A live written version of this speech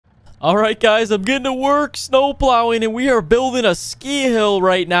All right, guys, I'm getting to work snow plowing, and we are building a ski hill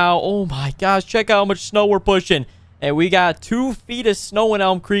right now. Oh my gosh, check out how much snow we're pushing. And we got 2 feet of snow in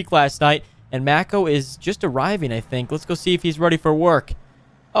Elm Creek last night, and Mako is just arriving, I think. Let's go see if he's ready for work.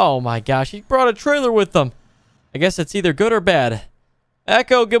 Oh my gosh, he brought a trailer with him. I guess it's either good or bad.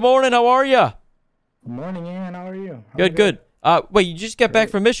 Mako, good morning. How are you? Good morning, Ian. How are you? Good. Wait, you just got back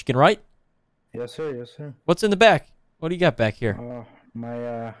from Michigan, right? Yes, sir. Yes, sir. What's in the back? What do you got back here?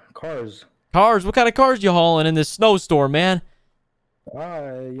 My cars. Cars? What kind of cars you hauling in this snowstorm, man?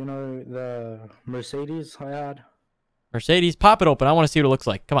 You know, the Mercedes I had. Mercedes? Pop it open. I want to see what it looks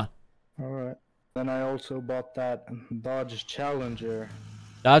like. Come on. All right. Then I also bought that Dodge Challenger.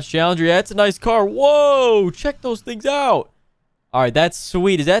 Dodge Challenger. Yeah, it's a nice car. Whoa! Check those things out. All right, that's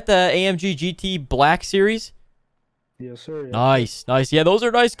sweet. Is that the AMG GT Black Series? Yes, sir. Yes, nice. Nice. Yeah, those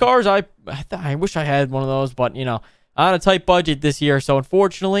are nice cars. I wish I had one of those, but, you know, on a tight budget this year, so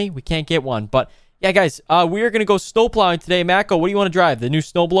unfortunately, we can't get one. But, yeah, guys, we are going to go snow plowing today. Mako, what do you want to drive? The new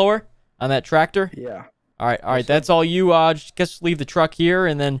snowblower on that tractor? Yeah. All right, that's all you. Just leave the truck here,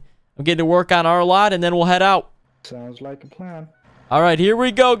 and then I'm getting to work on our lot, and then we'll head out. Sounds like a plan. All right, here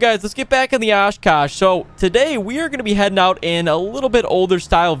we go, guys. Let's get back in the Oshkosh. So, today, we are going to be heading out in a little bit older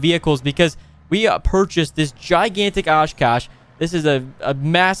style vehicles because we purchased this gigantic Oshkosh. This is a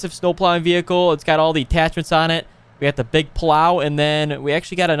massive snow plowing vehicle. It's got all the attachments on it. We got the big plow, and then we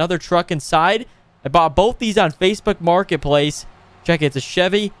actually got another truck inside. I bought both these on Facebook Marketplace. Check it. It's a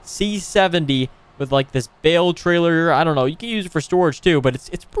Chevy C70 with like this bale trailer. I don't know. You can use it for storage too, but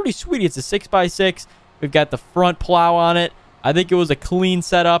it's pretty sweet. It's a 6x6. We've got the front plow on it. I think it was a clean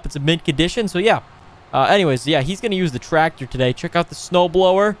setup. It's a mint condition. So yeah. Anyways, yeah, he's going to use the tractor today. Check out the snow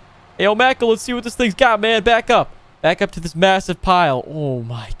blower. Hey, Mako, let's see what this thing's got, man. Back up. Back up to this massive pile. Oh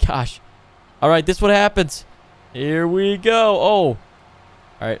my gosh. All right, this is what happens. Here we go. Oh. All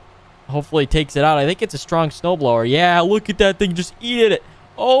right. Hopefully it takes it out. I think it's a strong snowblower. Yeah, look at that thing just eating it.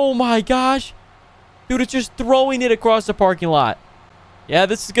 Oh my gosh. Dude, it's just throwing it across the parking lot. Yeah,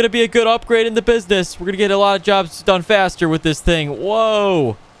 this is going to be a good upgrade in the business. We're going to get a lot of jobs done faster with this thing.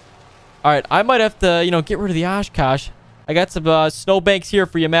 Whoa. All right, I might have to, you know, get rid of the Oshkosh. I got some snow banks here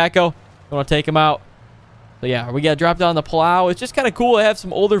for you, Mako. You want to take them out? So yeah, we got to drop down the plow. It's just kind of cool to have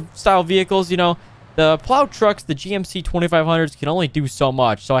some older style vehicles, you know. The plow trucks, the GMC 2500s, can only do so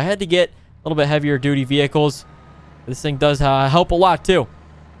much. So I had to get a little bit heavier duty vehicles. This thing does help a lot, too.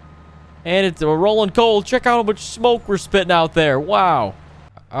 And it's a rolling cold. Check out how much smoke we're spitting out there. Wow.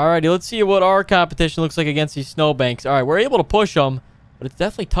 Alrighty, let's see what our competition looks like against these snowbanks. Alright, we're able to push them, but it's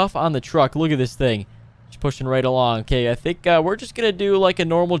definitely tough on the truck. Look at this thing. Just pushing right along. Okay, I think we're just going to do like a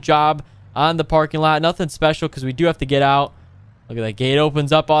normal job on the parking lot. Nothing special because we do have to get out. Look at that. Gate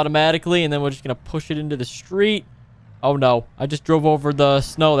opens up automatically, and then we're just going to push it into the street. Oh, no. I just drove over the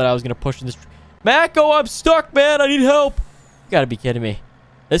snow that I was going to push in the street. Mako, I'm stuck, man. I need help. You got to be kidding me.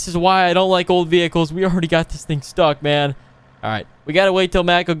 This is why I don't like old vehicles. We already got this thing stuck, man. All right. We got to wait till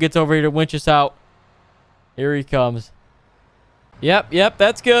Mako gets over here to winch us out. Here he comes. Yep.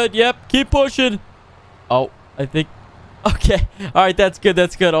 That's good. Yep. Keep pushing. Oh, I think... Okay. All right. That's good.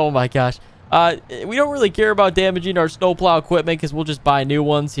 Oh, my gosh. We don't really care about damaging our snowplow equipment because we'll just buy new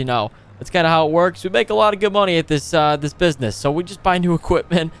ones, you know. That's kind of how it works. We make a lot of good money at this business, so we just buy new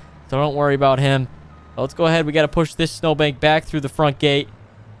equipment. So don't worry about him. So let's go ahead. We got to push this snowbank back through the front gate.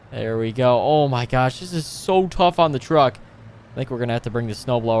 There we go. Oh my gosh, this is so tough on the truck. I think we're gonna have to bring the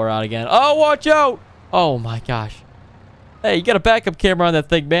snowblower out again. Oh, watch out! Oh my gosh. Hey, you got a backup camera on that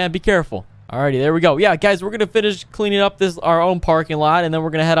thing, man. Be careful. Alrighty, there we go. Yeah, guys, we're going to finish cleaning up our own parking lot, and then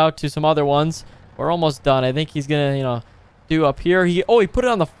we're going to head out to some other ones. We're almost done. I think he's going to, you know, do up here. He put it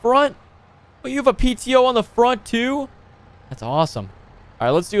on the front. Oh, you have a PTO on the front, too? That's awesome. All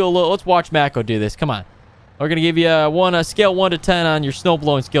right, let's watch Mako do this. Come on. We're going to give you a scale 1 to 10 on your snow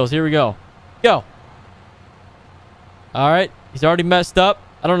blowing skills. Here we go. Go. All right, he's already messed up.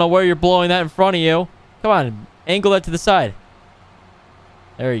 I don't know where you're blowing that in front of you. Come on, angle that to the side.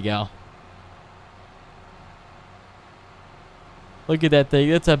 There you go. Look at that thing.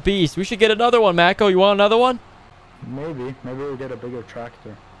 That's a beast. We should get another one, Mako. You want another one? Maybe we'll get a bigger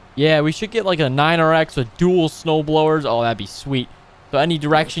tractor. Yeah, we should get like a 9RX with dual snow blowers. Oh, that'd be sweet. So any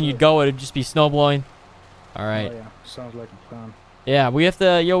direction you'd go, it'd just be snow blowing. All right. Oh, yeah. Sounds like a plan. Yeah, we have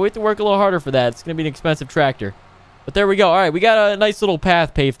to work a little harder for that. It's gonna be an expensive tractor. But there we go. All right, we got a nice little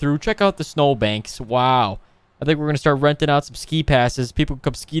path paved through. Check out the snow banks. Wow. I think we're going to start renting out some ski passes. People can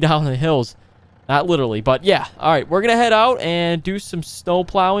come ski down the hills. Not literally, but yeah. All right, we're going to head out and do some snow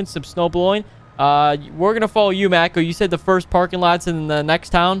plowing, some snow blowing. We're going to follow you, Mako. You said the first parking lot's in the next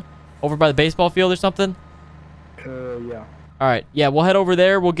town over by the baseball field or something? Yeah. All right. Yeah, we'll head over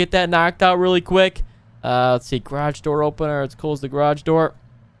there. We'll get that knocked out really quick. Let's see. Garage door opener. Let's close the garage door.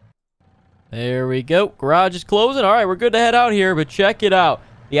 There we go. Garage is closing. All right, we're good to head out here, but check it out.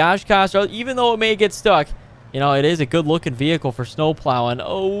 The Oshkosh, even though it may get stuck, you know, it is a good-looking vehicle for snow plowing.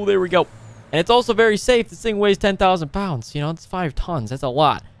 Oh, there we go. And it's also very safe. This thing weighs 10,000 pounds. You know, it's 5 tons. That's a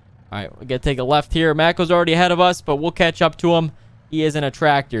lot. All right, we got to take a left here. Mako's already ahead of us, but we'll catch up to him. He isn't a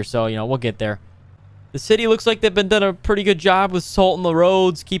tractor, so, you know, we'll get there. The city looks like they've been done a pretty good job with salting the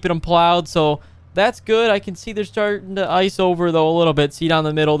roads, keeping them plowed, so that's good. I can see they're starting to ice over, though, a little bit. See down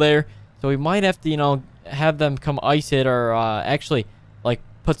the middle there. So we might have to, you know, have them come ice it or actually, like,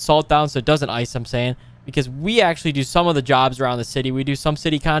 put salt down so it doesn't ice, I'm saying. Because we actually do some of the jobs around the city. We do some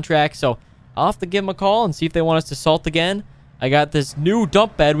city contracts, so I'll have to give them a call and see if they want us to salt again. I got this new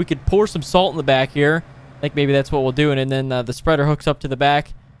dump bed. We could pour some salt in the back here. I think maybe that's what we'll do. And then the spreader hooks up to the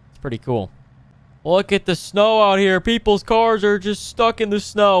back. It's pretty cool. Look at the snow out here. People's cars are just stuck in the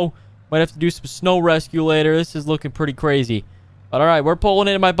snow. Might have to do some snow rescue later. This is looking pretty crazy. But all right, we're pulling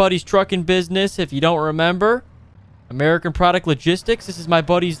into my buddy's trucking business. If you don't remember, American Product Logistics. This is my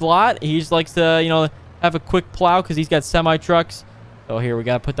buddy's lot. He just likes to, you know, have a quick plow because he's got semi-trucks. So here, we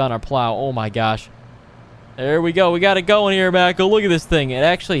got to put down our plow. Oh, my gosh. There we go. We got it going here, Mako. Look at this thing. It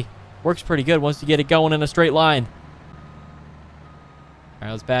actually works pretty good once you get it going in a straight line. All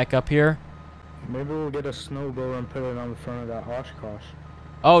right, let's back up here. Maybe we'll get a snowblower and put it on the front of that Oshkosh.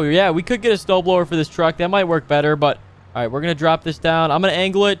 Oh, yeah. We could get a snowblower for this truck. That might work better, but all right, we're going to drop this down. I'm going to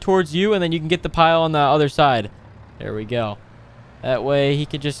angle it towards you, and then you can get the pile on the other side. There we go. That way, he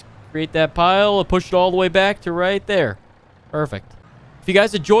can just create that pile and push it all the way back to right there. Perfect. If you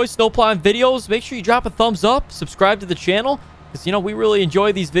guys enjoy snowplowing videos, make sure you drop a thumbs up, subscribe to the channel, because, you know, we really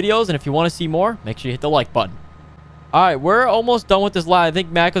enjoy these videos, and if you want to see more, make sure you hit the like button. All right, we're almost done with this lot. I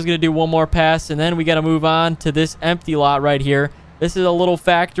think Mako's going to do one more pass, and then we got to move on to this empty lot right here. This is a little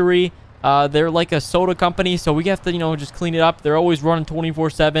factory. They're like a soda company, so we have to, you know, just clean it up. They're always running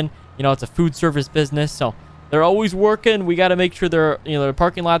 24/7. You know, it's a food service business, so they're always working. We got to make sure their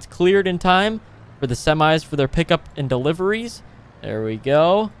parking lot's cleared in time for the semis for their pickup and deliveries. There we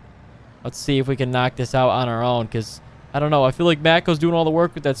go. Let's see if we can knock this out on our own, because I don't know. I feel like Mako's doing all the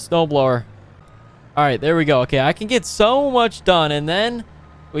work with that snowblower. All right, there we go. Okay, I can get so much done, and then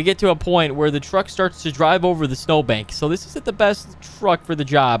we get to a point where the truck starts to drive over the snowbank. So this isn't the best truck for the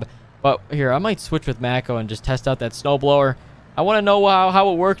job. But here, I might switch with Mako and just test out that snowblower. I want to know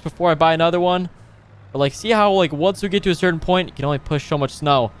how it works before I buy another one. But, like, see how, like, once we get to a certain point, you can only push so much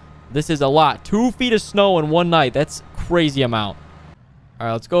snow. This is a lot. 2 feet of snow in one night. That's a crazy amount. All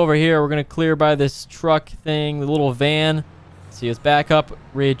right, let's go over here. We're going to clear by this truck thing, the little van. Let's see, let's back up,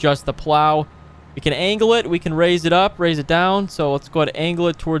 readjust the plow. We can angle it. We can raise it up, raise it down. So let's go ahead and angle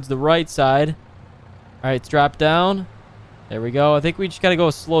it towards the right side. All right, it's dropped down. There we go. I think we just got to go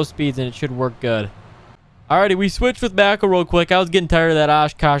with slow speeds, and it should work good. Alrighty, we switched with Mako real quick. I was getting tired of that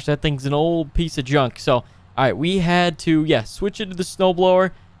Oshkosh. That thing's an old piece of junk. So, all right, we had to, yeah, switch it to the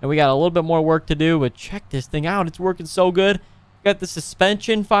snowblower, and we got a little bit more work to do. But check this thing out. It's working so good. Got the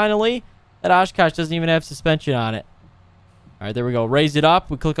suspension finally. That Oshkosh doesn't even have suspension on it. All right, there we go. Raise it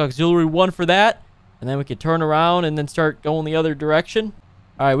up. We click auxiliary 1 for that, and then we can turn around and then start going the other direction.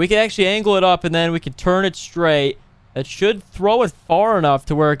 All right, we can actually angle it up, and then we can turn it straight. That should throw it far enough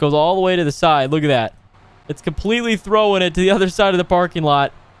to where it goes all the way to the side. Look at that. It's completely throwing it to the other side of the parking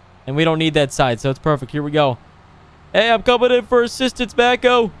lot, and we don't need that side, so it's perfect. Here we go. Hey, I'm coming in for assistance,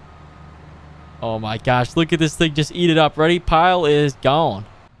 Mako. Oh, my gosh. Look at this thing just eat it up. Ready? Pile is gone.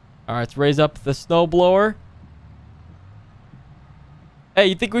 All right, let's raise up the snowblower. Hey,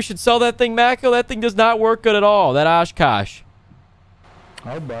 you think we should sell that thing, Mako? That thing does not work good at all, that Oshkosh.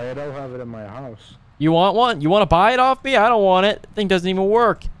 I'll buy it. I'll have it in my house. You want one? You want to buy it off me? I don't want it. The thing doesn't even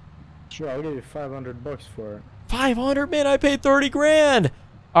work. Sure, I'll give you $500 for it. 500, man. I paid 30 grand.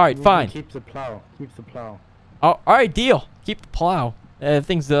 All right, fine. Keep the plow. Keep the plow. Oh, all right, deal. Keep the plow. That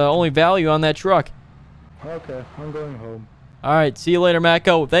thing's the only value on that truck. Okay, I'm going home. All right, see you later,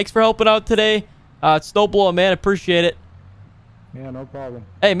 Mako. Thanks for helping out today. Snowblower, man. Appreciate it. Yeah, no problem.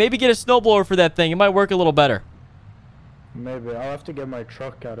 Hey, maybe get a snowblower for that thing. It might work a little better. Maybe. I'll have to get my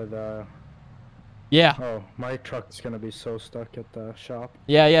truck out of the... Yeah. Oh, my truck's gonna be so stuck at the shop.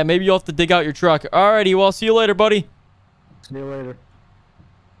 Yeah. Maybe you'll have to dig out your truck. Alrighty, well, see you later, buddy. See you later.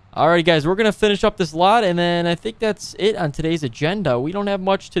 Alrighty, guys, we're going to finish up this lot, and then I think that's it on today's agenda. We don't have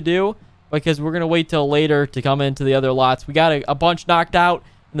much to do because we're going to wait till later to come into the other lots. We got a bunch knocked out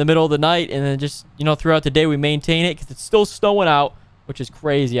in the middle of the night, and then just, you know, throughout the day we maintain it because it's still snowing out, which is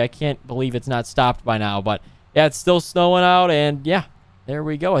crazy. I can't believe it's not stopped by now, but yeah, it's still snowing out, and yeah. There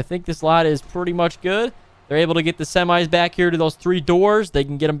we go. I think this lot is pretty much good. they're able to get the semis back here to those 3 doors. They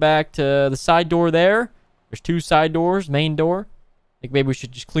can get them back to the side door there. There's 2 side doors, main door. I think maybe we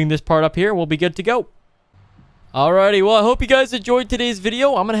should just clean this part up here and we'll be good to go. Alrighty, well, I hope you guys enjoyed today's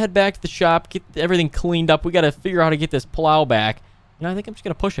video. I'm going to head back to the shop, get everything cleaned up. We got to figure out how to get this plow back. And I think I'm just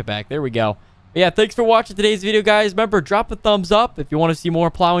going to push it back. There we go. But yeah, thanks for watching today's video, guys. Remember, drop a thumbs up if you want to see more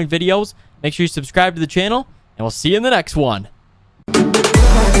plowing videos. Make sure you subscribe to the channel, and we'll see you in the next one.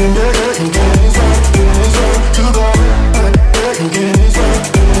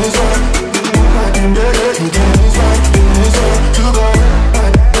 Get